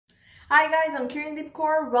Hi guys, I'm Kirandeep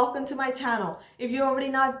Kaur. Welcome to my channel. If you've already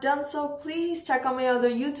not done so, please check out my other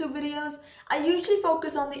YouTube videos. I usually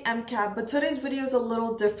focus on the MCAT, but today's video is a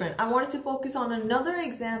little different. I wanted to focus on another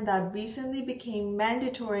exam that recently became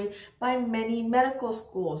mandatory by many medical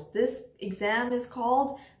schools. This exam is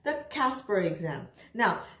called the CASPer exam.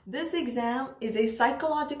 Now, this exam is a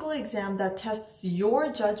psychological exam that tests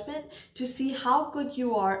your judgment to see how good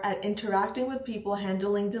you are at interacting with people,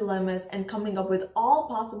 handling dilemmas, and coming up with all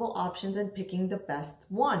possible options and picking the best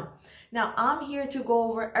one. Now, I'm here to go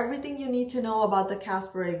over everything you need to know about the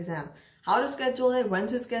CASPer exam. How to schedule it, when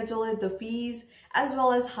to schedule it, the fees, as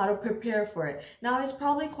well as how to prepare for it. Now, it's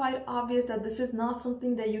probably quite obvious that this is not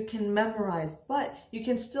something that you can memorize, but you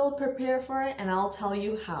can still prepare for it, and I'll tell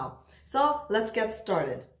you how. So let's get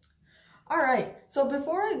started. Alright, so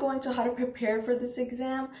before I go into how to prepare for this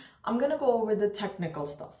exam, I'm going to go over the technical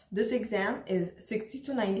stuff. This exam is 60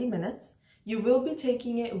 to 90 minutes. You will be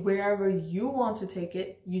taking it wherever you want to take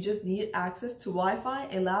it. You just need access to Wi-Fi,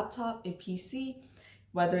 a laptop, a PC,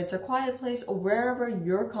 whether it's a quiet place or wherever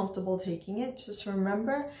you're comfortable taking it. Just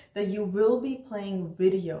remember that you will be playing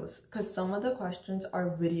videos because some of the questions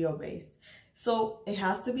are video based. So it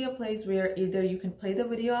has to be a place where either you can play the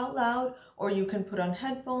video out loud or you can put on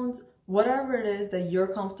headphones, whatever it is that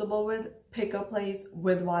you're comfortable with. Pick a place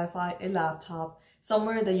with Wi-Fi, a laptop,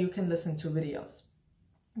 somewhere that you can listen to videos.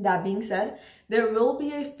 That being said, there will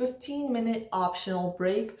be a 15-minute optional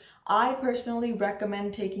break. I personally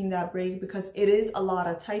recommend taking that break because it is a lot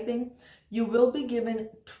of typing. You will be given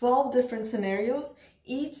 12 different scenarios.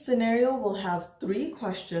 Each scenario will have 3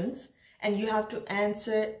 questions and you have to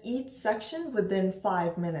answer each section within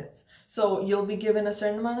 5 minutes. So you'll be given a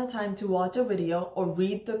certain amount of time to watch a video or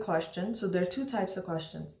read the question. So there are 2 types of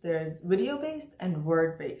questions. There's video-based and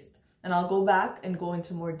word-based. And I'll go back and go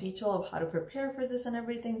into more detail of how to prepare for this and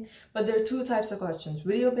everything. But there are 2 types of questions,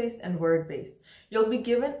 video-based and word-based. You'll be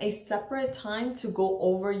given a separate time to go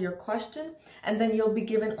over your question, and then you'll be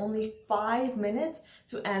given only 5 minutes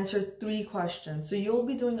to answer 3 questions. So you'll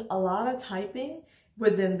be doing a lot of typing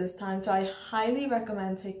within this time. So I highly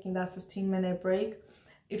recommend taking that 15-minute break.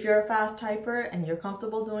 If you're a fast typer and you're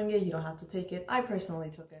comfortable doing it, you don't have to take it. I personally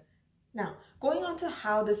took it. Now, going on to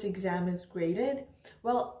how this exam is graded,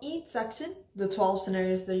 well, each section, the 12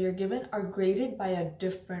 scenarios that you're given, are graded by a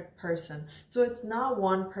different person. So it's not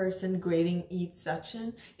one person grading each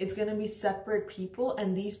section. It's going to be separate people,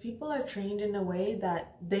 and these people are trained in a way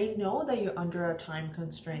that they know that you're under a time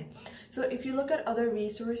constraint. So if you look at other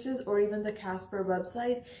resources or even the CASPer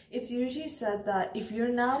website, it's usually said that if you're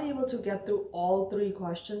not able to get through all 3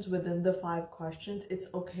 questions within the 5 questions, it's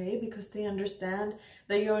okay because they understand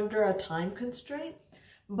that you're under a time constraint.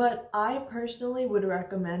 But I personally would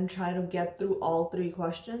recommend try to get through all 3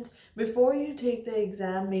 questions. Before you take the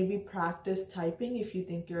exam, maybe practice typing if you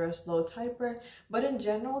think you're a slow typer. But in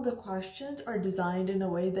general, the questions are designed in a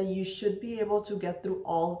way that you should be able to get through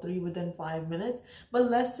all 3 within 5 minutes. But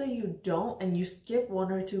let's say you don't and you skip 1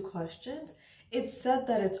 or 2 questions. It's said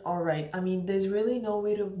that it's alright. I mean, there's really no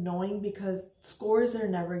way of knowing because scores are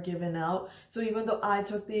never given out. So even though I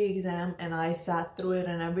took the exam and I sat through it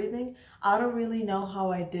and everything, I don't really know how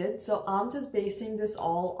I did. So I'm just basing this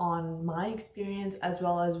all on my experience as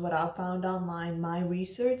well as what I found online, my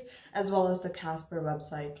research, as well as the CASPer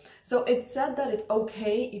website. So it's said that it's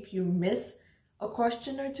okay if you miss a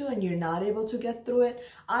question or 2 and you're not able to get through it.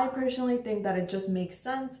 I personally think that it just makes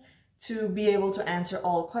sense to be able to answer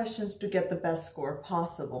all questions to get the best score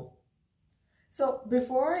possible. So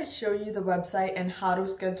before I show you the website and how to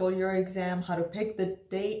schedule your exam, how to pick the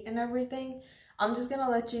date and everything, I'm just going to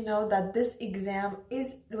let you know that this exam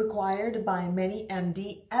is required by many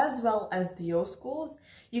MD as well as DO schools.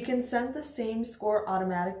 You can send the same score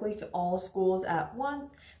automatically to all schools at once.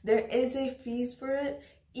 There is a fees for it.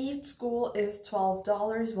 Each school is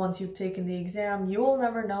 $12. Once you've taken the exam, you will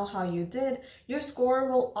never know how you did. Your score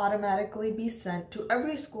will automatically be sent to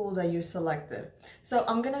every school that you selected. So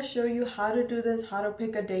I'm going to show you how to do this, how to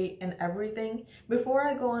pick a date and everything. Before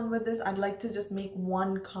I go on with this, I'd like to just make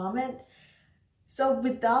one comment. So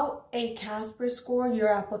without a CASPer score,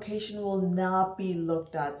 your application will not be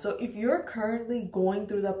looked at. So if you're currently going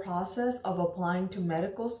through the process of applying to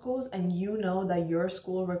medical schools and you know that your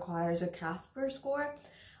school requires a CASPer score,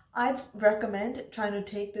 I'd recommend trying to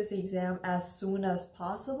take this exam as soon as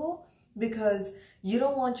possible because you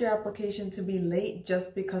don't want your application to be late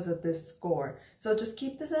just because of this score. So just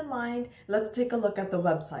keep this in mind. Let's take a look at the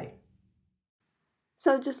website.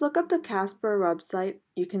 So just look up the CASPer website.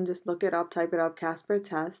 You can just look it up, type it up, CASPer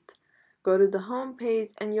test. Go to the home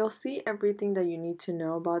page and you'll see everything that you need to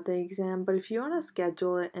know about the exam. But if you want to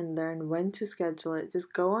schedule it and learn when to schedule it,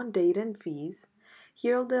 just go on date and fees.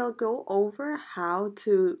 Here they'll go over how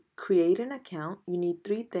to create an account. You need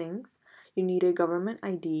 3 things. You need a government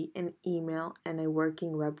ID, an email, and a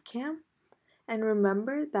working webcam. And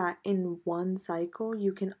remember that in one cycle,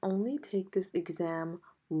 you can only take this exam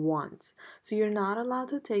once. So you're not allowed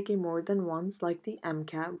to take it more than once like the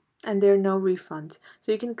MCAT, and there are no refunds.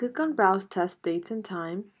 So you can click on browse test dates and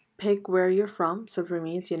time, pick where you're from. So for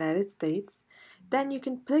me, it's United States. Then you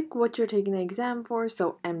can pick what you're taking the exam for,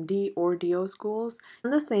 so MD or DO schools,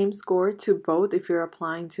 and the same score to both if you're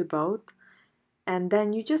applying to both. And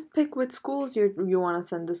then you just pick which schools you want to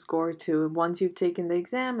send the score to. Once you've taken the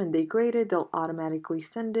exam and they grade it, they'll automatically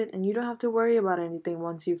send it, and you don't have to worry about anything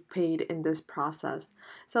once you've paid in this process.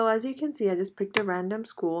 So as you can see, I just picked a random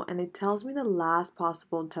school and it tells me the last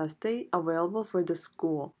possible test date available for the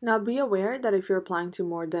school. Now be aware that if you're applying to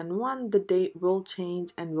more than one, the date will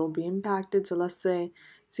change and will be impacted. So let's say,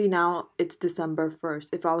 see, now it's December 1st.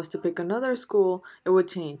 If I was to pick another school, it would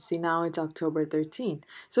change. See, now it's October 13th.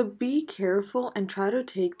 So be careful and try to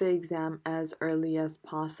take the exam as early as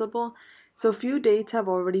possible. So few dates have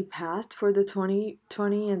already passed for the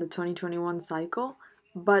 2020 and the 2021 cycle,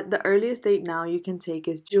 but the earliest date now you can take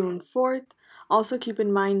is June 4th. Also keep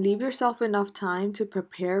in mind, leave yourself enough time to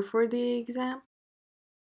prepare for the exam.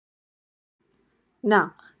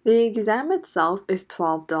 Now, the exam itself is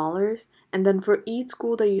 $12, and then for each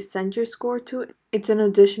school that you send your score to, it's an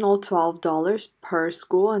additional $12 per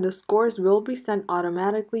school, and the scores will be sent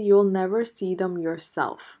automatically. You'll never see them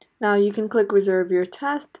yourself. Now, you can click reserve your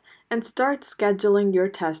test and start scheduling your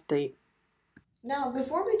test date. Now,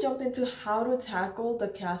 before we jump into how to tackle the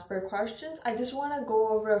CASPer questions, I just want to go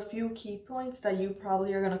over a few key points that you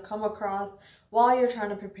probably are going to come across while you're trying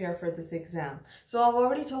to prepare for this exam. So I've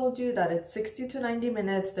already told you that it's 60 to 90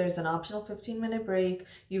 minutes. There's an optional 15-minute break.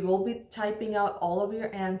 You will be typing out all of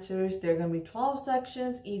your answers. There are going to be 12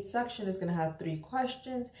 sections. Each section is going to have 3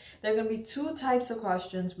 questions. There are going to be 2 types of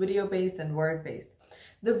questions, video-based and word-based.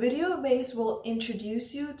 The video-based will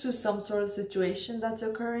introduce you to some sort of situation that's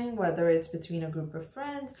occurring, whether it's between a group of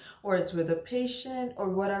friends or it's with a patient or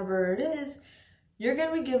whatever it is. You're going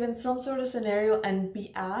to be given some sort of scenario and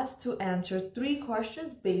be asked to answer 3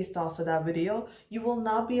 questions based off of that video. You will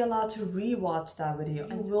not be allowed to re-watch that video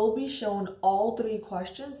and will be shown all 3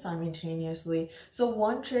 questions simultaneously. So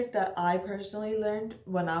one trick that I personally learned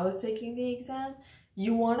when I was taking the exam,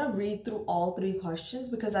 you want to read through all 3 questions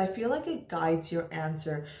because I feel like it guides your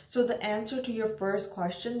answer. So the answer to your first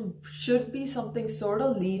question should be something sort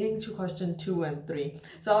of leading to question 2 and 3.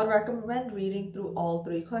 So I would recommend reading through all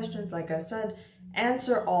 3 questions. Like I said,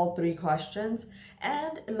 answer all 3 questions.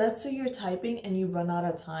 And let's say you're typing and you run out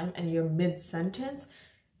of time and you're mid-sentence.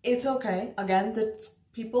 It's okay. Again, the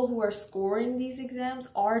people who are scoring these exams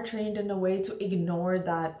are trained in a way to ignore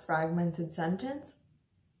that fragmented sentence.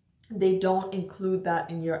 They don't include that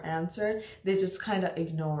in your answer. They just kind of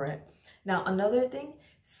ignore it. Now, another thing,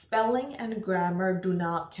 spelling and grammar do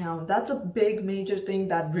not count. That's a big major thing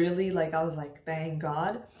that really, I was like, thank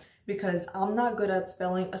God, because I'm not good at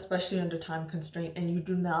spelling, especially under time constraint, and you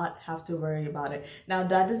do not have to worry about it. Now,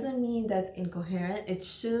 that doesn't mean that's incoherent. It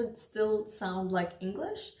should still sound like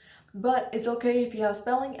English, but it's okay if you have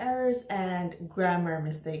spelling errors and grammar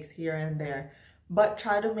mistakes here and there. But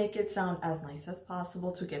try to make it sound as nice as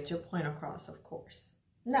possible to get your point across, of course.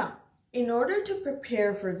 Now, in order to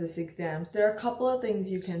prepare for this exams, there are a couple of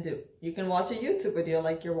things you can do. You can watch a YouTube video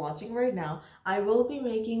like you're watching right now. I will be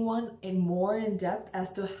making one more in depth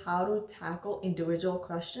as to how to tackle individual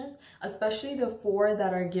questions, especially the 4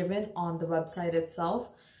 that are given on the website itself.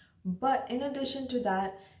 But in addition to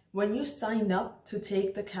that, when you sign up to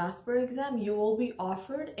take the CASPer exam, you will be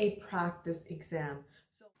offered a practice exam.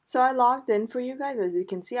 So I logged in for you guys. As you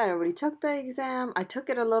can see, I already took the exam. I took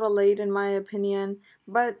it a little late in my opinion,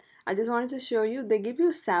 but I just wanted to show you. They give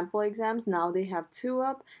you sample exams. Now they have 2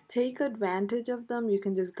 up. Take advantage of them. You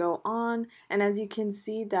can just go on, and as you can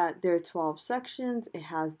see that there are 12 sections. It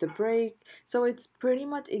has the break. So it's pretty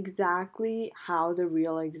much exactly how the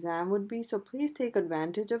real exam would be. So please take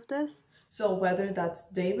advantage of this. So whether that's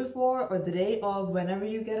the day before or the day of, whenever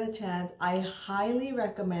you get a chance, I highly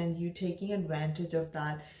recommend you taking advantage of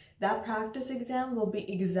that. That practice exam will be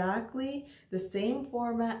exactly the same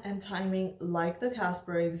format and timing like the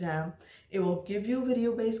CASPer exam. It will give you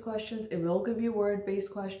video-based questions. It will give you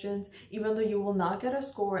word-based questions, even though you will not get a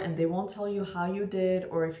score and they won't tell you how you did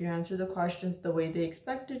or if you answer the questions the way they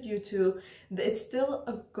expected you to. It's still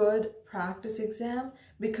a good practice exam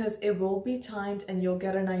because it will be timed and you'll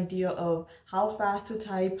get an idea of how fast to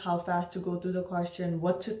type, how fast to go through the question,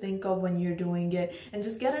 what to think of when you're doing it, and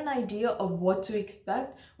just get an idea of what to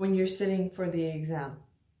expect when you're sitting for the exam.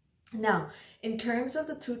 Now, in terms of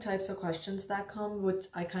the two types of questions that come, which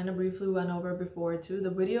I kind of briefly went over before too, the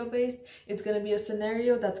video based, it's going to be a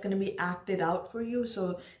scenario that's going to be acted out for you.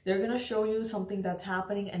 So they're going to show you something that's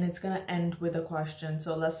happening and it's going to end with a question.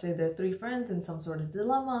 So let's say there are three friends in some sort of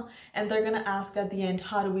dilemma and they're going to ask at the end,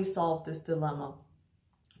 how do we solve this dilemma?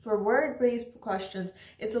 For word-based questions,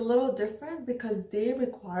 it's a little different because they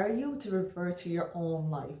require you to refer to your own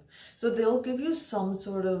life. So they'll give you some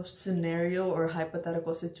sort of scenario or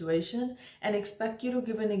hypothetical situation and expect you to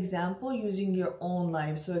give an example using your own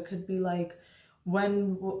life. So it could be like,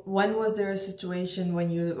 when was there a situation when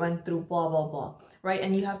you went through blah, blah, blah, right?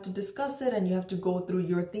 And you have to discuss it and you have to go through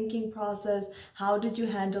your thinking process. How did you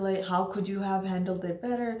handle it? How could you have handled it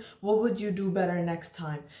better? What would you do better next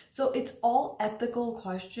time? So it's all ethical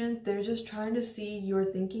questions. They're just trying to see your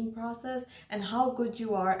thinking process and how good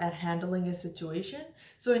you are at handling a situation.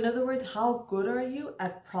 So in other words, how good are you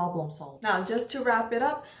at problem solving? Now, just to wrap it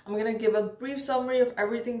up, I'm going to give a brief summary of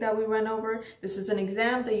everything that we went over. This is an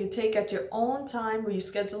exam that you take at your own time, where you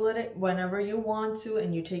schedule it whenever you want to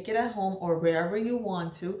and you take it at home or wherever you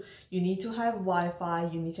want to. You need to have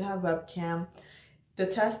Wi-Fi, you need to have webcam. The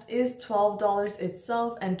test is $12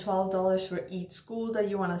 itself and $12 for each school that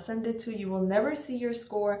you want to send it to. You will never see your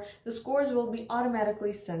score. The scores will be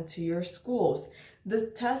automatically sent to your schools.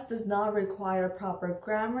 The test does not require proper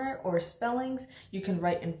grammar or spellings. You can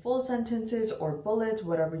write in full sentences or bullets,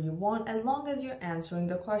 whatever you want, as long as you're answering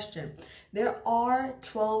the question. There are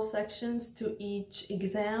 12 sections to each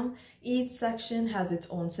exam. Each section has its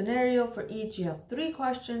own scenario. For each, you have 3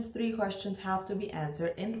 questions. 3 questions have to be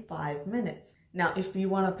answered in 5 minutes. Now, if you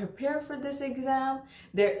want to prepare for this exam,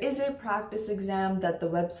 there is a practice exam that the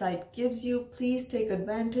website gives you. Please take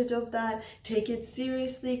advantage of that. Take it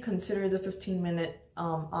seriously. Consider the 15-minute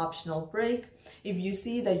optional break. If you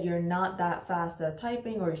see that you're not that fast at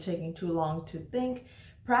typing or you're taking too long to think,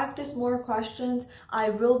 practice more questions. I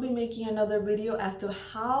will be making another video as to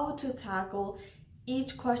how to tackle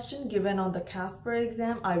each question given on the CASPer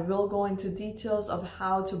exam. I will go into details of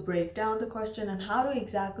how to break down the question and how to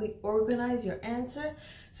exactly organize your answer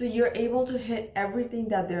so you're able to hit everything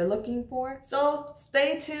that they're looking for. So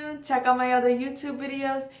stay tuned, check out my other YouTube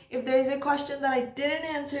videos. If there is a question that I didn't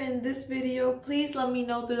answer in this video, please let me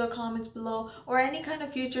know through the comments below, or any kind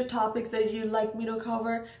of future topics that you'd like me to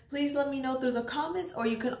cover, please let me know through the comments, or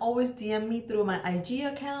you can always DM me through my IG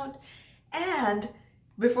account. And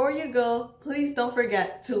before you go, please don't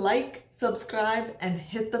forget to like, subscribe, and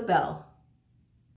hit the bell.